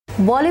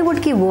बॉलीवुड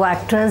की वो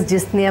एक्ट्रेस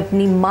जिसने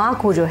अपनी माँ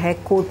को जो है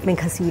कोर्ट में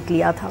घसीट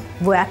लिया था,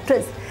 वो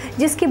एक्ट्रेस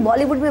जिसके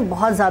बॉलीवुड में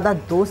बहुत ज़्यादा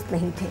दोस्त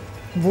नहीं थे,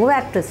 वो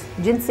एक्ट्रेस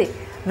जिनसे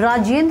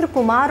राजेंद्र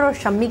कुमार और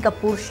शम्मी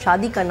कपूर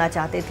शादी करना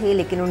चाहते थे,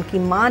 लेकिन उनकी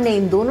माँ ने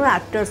इन दोनों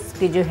एक्टर्स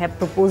के जो है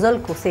प्रपोजल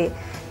को से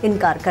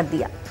इनकार कर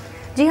दिया।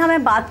 जी हाँ,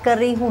 मैं बात कर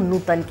रही हूँ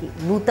नूतन की।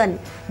 नूतन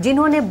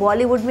जिन्होंने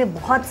बॉलीवुड में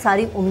बहुत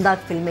सारी उम्दा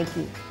फिल्में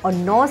की और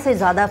 9 से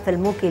ज़्यादा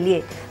फिल्मों के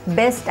लिए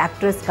बेस्ट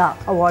एक्ट्रेस का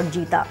अवार्ड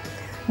जीता।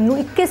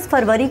 21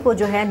 फरवरी को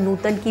जो है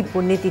नूतन की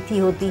पुण्यतिथि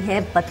होती है,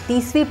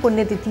 32वीं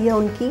पुण्यतिथि है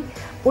उनकी।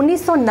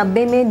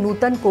 1990 में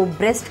नूतन को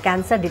ब्रेस्ट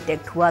कैंसर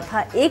डिटेक्ट हुआ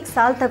था। 1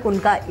 साल तक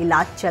उनका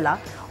इलाज चला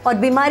और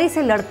बीमारी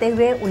से लड़ते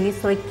हुए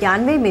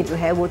 1991 में जो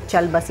है वो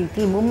चल बसी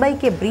थी। मुंबई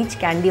के ब्रीच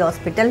कैंडी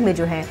हॉस्पिटल में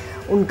जो है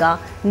उनका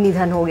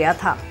निधन हो गया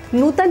था।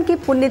 नूतन की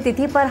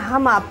पुण्यतिथि पर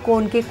हम आपको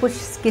उनके कुछ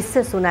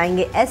किस्से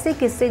सुनाएंगे, ऐसे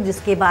किस्से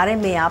जिसके बारे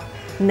में आप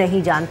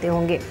नहीं जानते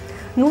होंगे।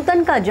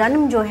 नूतन का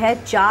जन्म जो है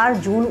 4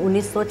 जून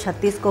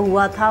 1936 को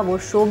हुआ था। वो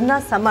शोभना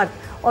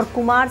समर्थ और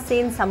कुमार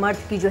सेन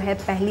समर्थ की जो है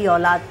पहली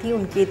औलाद थी।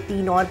 उनके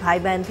 3 और भाई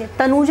बहन थे।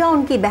 तनुजा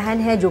उनकी बहन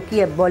है जो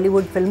कि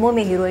बॉलीवुड फिल्मों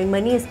में हीरोइन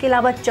बनी। इसके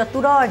अलावा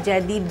चतुरा और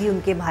जयदीप भी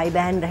उनके भाई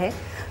बहन रहे।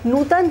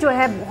 नूतन जो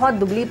है बहुत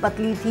दुबली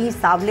पतली थी,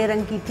 सांवले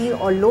रंग की थी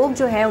और लोग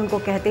जो है उनको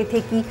कहते थे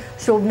कि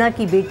शोभना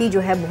की बेटी जो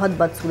है बहुत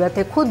बदसूरत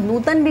है। खुद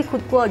नूतन भी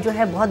खुद को जो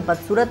है बहुत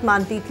बदसूरत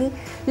मानती थी,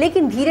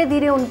 लेकिन धीरे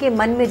धीरे उनके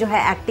मन में जो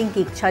है एक्टिंग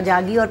की इच्छा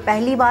जागी और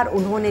पहली बार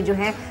उन्होंने जो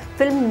है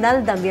फिल्म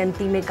नल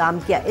दमयंती में काम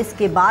किया।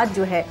 इसके बाद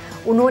जो है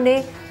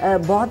उन्होंने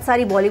बहुत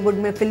सारी बॉलीवुड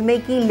में फिल्में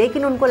की,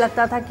 लेकिन उनको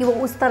लगता था कि वो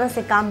उस तरह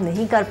से काम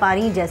नहीं कर पा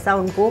रही जैसा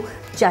उनको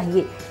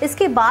चाहिए।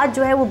 इसके बाद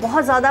जो है वो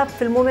बहुत ज़्यादा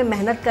फिल्मों में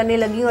मेहनत करने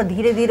लगी और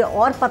धीरे धीरे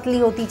और पतली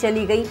होती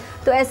चली गई।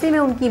 तो ऐसे में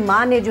उनकी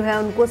माँ ने जो है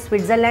उनको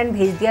स्विट्ज़रलैंड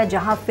भेज दिया,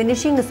 जहाँ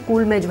फिनिशिंग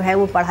स्कूल में जो है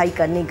वो पढ़ाई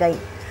करने गई।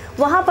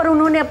 वहाँ पर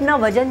उन्होंने अपना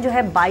वज़न जो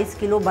है 22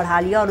 किलो बढ़ा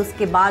लिया और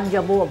उसके बाद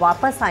जब वो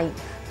वापस आई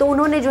तो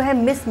उन्होंने जो है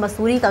मिस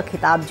मसूरी का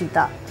खिताब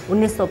जीता।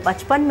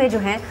 1955 में जो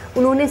है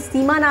उन्होंने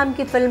सीमा नाम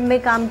की फिल्म में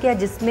काम किया,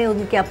 जिसमें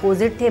उनके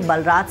अपोजिट थे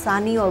बलराज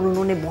साहनी और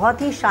उन्होंने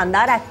बहुत ही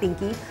शानदार एक्टिंग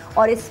की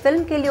और इस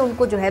फिल्म के लिए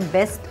उनको जो है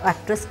बेस्ट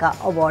एक्ट्रेस का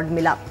अवार्ड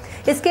मिला।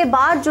 इसके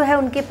बाद जो है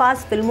उनके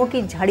पास फिल्मों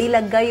की झड़ी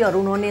लग गई और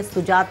उन्होंने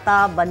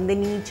सुजाता,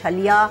 बंदनी,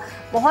 छलिया,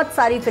 बहुत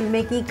सारी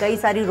फिल्में की, कई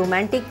सारी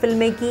रोमांटिक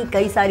फिल्में की,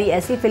 कई सारी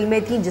ऐसी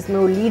फिल्में थी जिसमें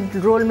वो लीड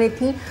रोल में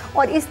थी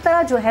और इस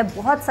तरह जो है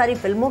बहुत सारी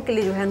फिल्मों के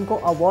लिए जो है उनको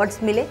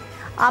अवार्ड्स मिले।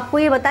 आपको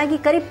ये बताएं कि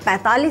करीब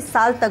 45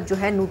 साल तक जो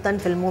है नूतन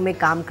फिल्मों में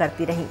काम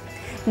करती रहीं।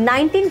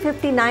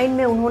 1959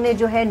 में उन्होंने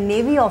जो है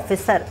नेवी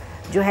ऑफिसर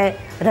जो है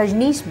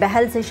रजनीश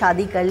बहल से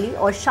शादी कर ली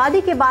और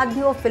शादी के बाद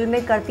भी वो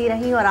फिल्में करती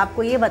रहीं और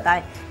आपको ये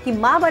बताएं कि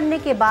माँ बनने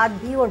के बाद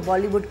भी वो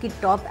बॉलीवुड की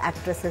टॉप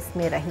एक्ट्रेसेस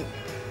में रहीं।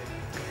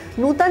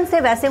 नूतन से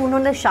वैसे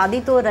उन्होंने शादी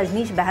तो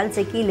रजनीश बहल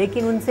से की,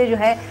 लेकिन उनसे जो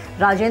है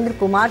राजेंद्र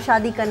कुमार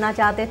शादी करना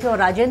चाहते थे और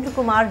राजेंद्र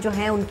कुमार जो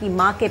है उनकी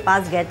माँ के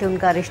पास गए थे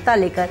उनका रिश्ता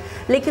लेकर,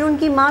 लेकिन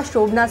उनकी माँ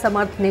शोभना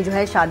समर्थ ने जो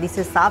है शादी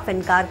से साफ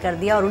इनकार कर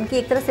दिया और उनकी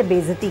एक तरह से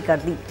बेइज्जती कर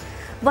दी।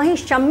 वहीं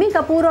शम्मी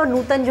कपूर और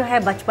नूतन जो है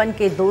बचपन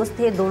के दोस्त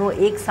थे, दोनों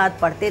एक साथ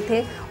पढ़ते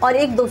थे और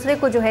एक दूसरे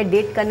को जो है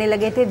डेट करने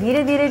लगे थे।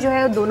 धीरे धीरे जो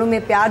है दोनों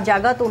में प्यार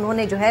जागा तो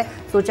उन्होंने जो है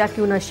सोचा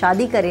क्यों ना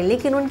शादी करें,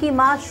 लेकिन उनकी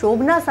माँ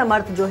शोभना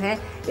समर्थ जो है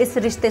इस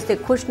रिश्ते से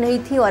खुश नहीं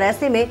थी और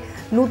ऐसे में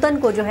नूतन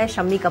को जो है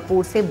शम्मी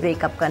कपूर से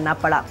ब्रेकअप करना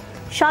पड़ा।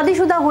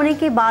 शादीशुदा होने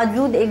के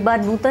बावजूद एक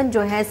बार नूतन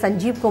जो है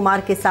संजीव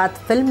कुमार के साथ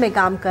फिल्म में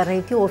काम कर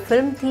रही थी। वो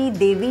फिल्म थी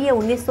देवी,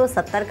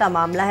 1970 का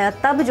मामला है।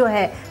 तब जो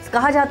है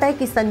कहा जाता है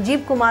कि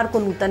संजीव कुमार को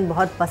नूतन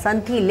बहुत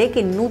पसंद थी,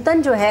 लेकिन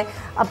नूतन जो है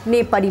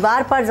अपने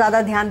परिवार पर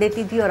ज़्यादा ध्यान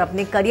देती थी और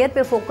अपने करियर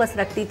पे फोकस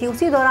रखती थी।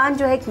 उसी दौरान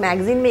जो है एक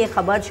मैगजीन में ये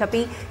खबर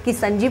छपी कि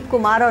संजीव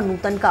कुमार और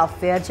नूतन का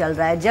अफेयर चल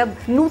रहा है। जब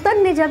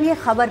नूतन ने जब ये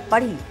खबर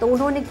पढ़ी तो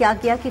उन्होंने क्या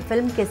किया कि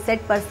फिल्म के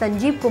सेट पर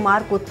संजीव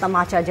कुमार को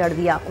तमाचा जड़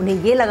दिया। उन्हें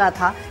ये लगा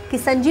था कि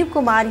संजीव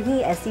कुमार ही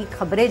ऐसी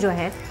खबरें जो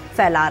हैं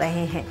फैला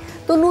रहे हैं।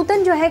 तो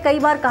नूतन जो है कई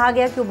बार कहा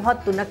गया कि वो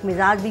बहुत तुनक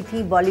मिजाज भी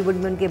थी, बॉलीवुड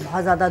में उनके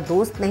बहुत ज़्यादा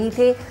दोस्त नहीं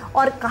थे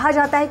और कहा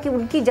जाता है कि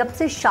उनकी जब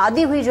से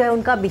शादी हुई जो है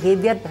उनका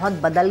बिहेवियर बहुत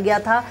बदल गया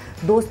था,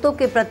 दोस्तों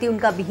के प्रति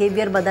उनका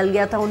बिहेवियर बदल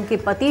गया था। उनके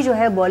पति जो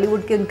है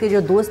बॉलीवुड के उनके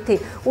जो दोस्त थे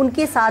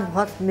उनके साथ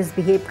बहुत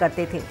मिसबिहेव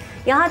करते थे।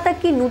 यहाँ तक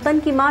कि नूतन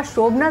की माँ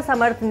शोभना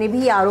समर्थ ने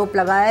भी आरोप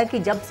लगाया कि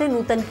जब से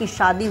नूतन की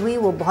शादी हुई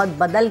वो बहुत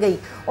बदल गई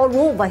और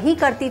वो वही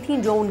करती थी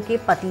जो उनके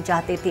पति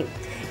चाहते थे।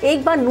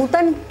 एक बार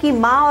नूतन की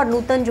माँ और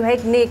नूतन जो है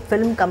ने एक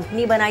फिल्म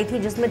कंपनी बनाई थी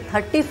जिसमें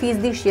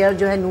 30% शेयर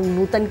जो है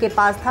नूतन के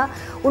पास था।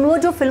 वो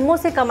जो फिल्मों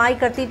से कमाई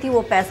करती थी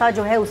वो पैसा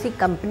जो है उसी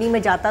कंपनी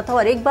में जाता था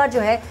और एक बार जो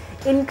है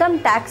इनकम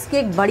टैक्स की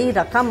एक बड़ी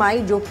रकम आई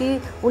जो कि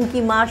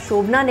उनकी माँ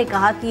शोभना ने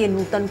कहा कि ये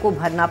नूतन को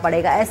भरना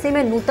पड़ेगा। ऐसे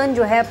में नूतन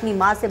जो है अपनी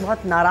माँ से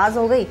बहुत नाराज़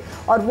हो गई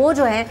और वो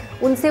जो है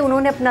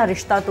उन्होंने अपना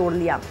रिश्ता तोड़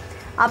लिया।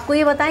 आपको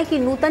ये बताएं कि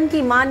नूतन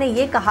की माँ ने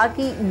ये कहा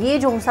कि ये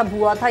जो सब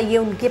हुआ था ये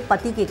उनके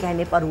पति के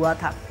कहने पर हुआ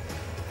था।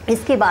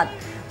 इसके बाद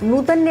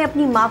नूतन ने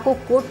अपनी माँ को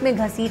कोर्ट में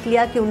घसीट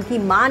लिया कि उनकी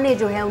माँ ने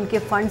जो है उनके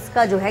फंड्स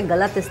का जो है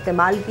गलत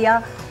इस्तेमाल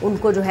किया,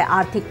 उनको जो है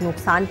आर्थिक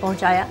नुकसान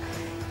पहुँचाया।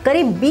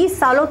 करीब 20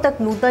 सालों तक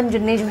नूतन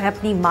ने जो है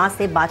अपनी माँ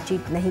से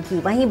बातचीत नहीं की।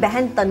 वहीं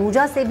बहन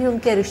तनुजा से भी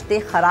उनके रिश्ते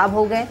खराब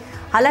हो गए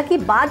हालांकि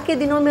बाद के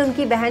दिनों में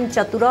उनकी बहन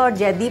चतुरा और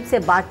जयदीप से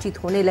बातचीत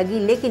होने लगी,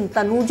 लेकिन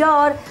तनुजा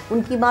और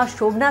उनकी मां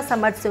शोभना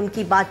समर्थ से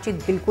उनकी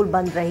बातचीत बिल्कुल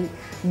बंद रही।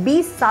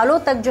 20 सालों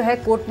तक जो है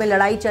कोर्ट में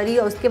लड़ाई चली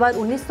और उसके बाद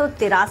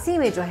 1983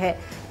 में जो है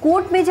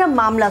कोर्ट में जब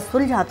मामला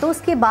सुलझा तो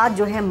उसके बाद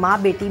जो है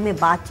माँ बेटी में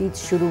बातचीत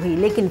शुरू हुई,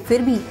 लेकिन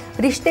फिर भी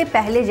रिश्ते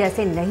पहले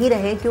जैसे नहीं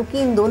रहे, क्योंकि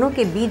इन दोनों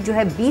के बीच जो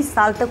है 20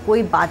 साल तक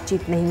कोई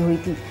बातचीत नहीं हुई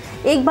थी।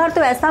 एक बार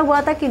तो ऐसा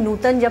हुआ था कि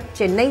नूतन जब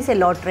चेन्नई से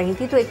लौट रही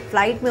थी तो एक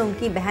फ्लाइट में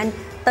उनकी बहन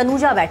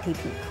तनुजा बैठी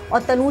थी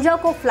और तनुजा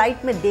को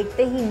फ्लाइट में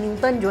देखते ही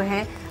नूतन जो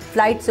है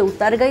फ्लाइट से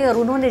उतर गई और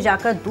उन्होंने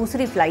जाकर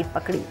दूसरी फ्लाइट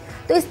पकड़ी।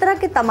 तो इस तरह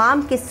के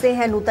तमाम किस्से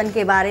हैं नूतन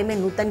के बारे में।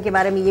 नूतन के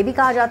बारे में ये भी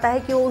कहा जाता है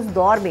कि वो उस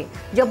दौर में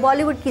जब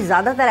बॉलीवुड की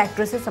ज़्यादातर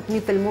एक्ट्रेसेस अपनी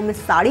फिल्मों में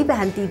साड़ी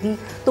पहनती थी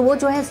तो वो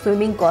जो है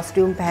स्विमिंग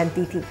कॉस्ट्यूम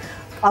पहनती थी।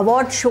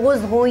 अवार्ड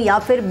शोज़ हों या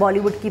फिर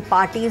बॉलीवुड की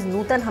पार्टीज़,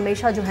 नूतन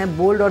हमेशा जो है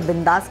बोल्ड और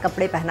बिंदास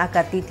कपड़े पहना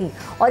करती थी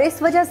और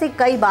इस वजह से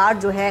कई बार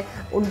जो है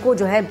उनको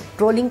जो है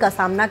ट्रोलिंग का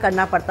सामना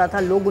करना पड़ता था।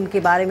 लोग उनके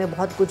बारे में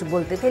बहुत कुछ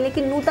बोलते थे,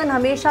 लेकिन नूतन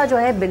हमेशा जो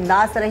है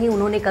बिंदास रही।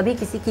 उन्होंने कभी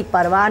किसी की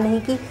परवाह नहीं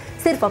की,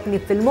 सिर्फ अपनी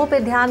फिल्मों पे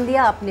ध्यान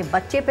दिया, अपने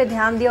बच्चे पे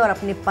ध्यान दिया और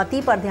अपने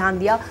पति पर ध्यान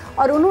दिया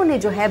और उन्होंने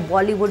जो है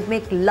बॉलीवुड में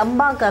एक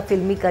लंबा का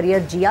फिल्मी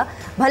करियर जिया।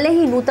 भले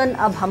ही नूतन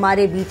अब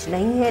हमारे बीच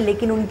नहीं है,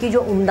 लेकिन उनकी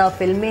जो उम्दा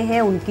फिल्में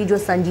हैं, उनकी जो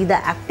संजीदा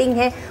एक्टिंग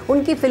है,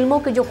 उनकी फिल्मों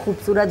के जो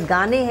खूबसूरत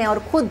गाने हैं और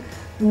खुद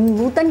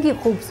नूतन की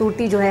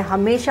खूबसूरती जो है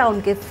हमेशा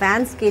उनके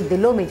फैंस के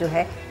दिलों में जो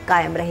है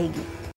कायम रहेगी।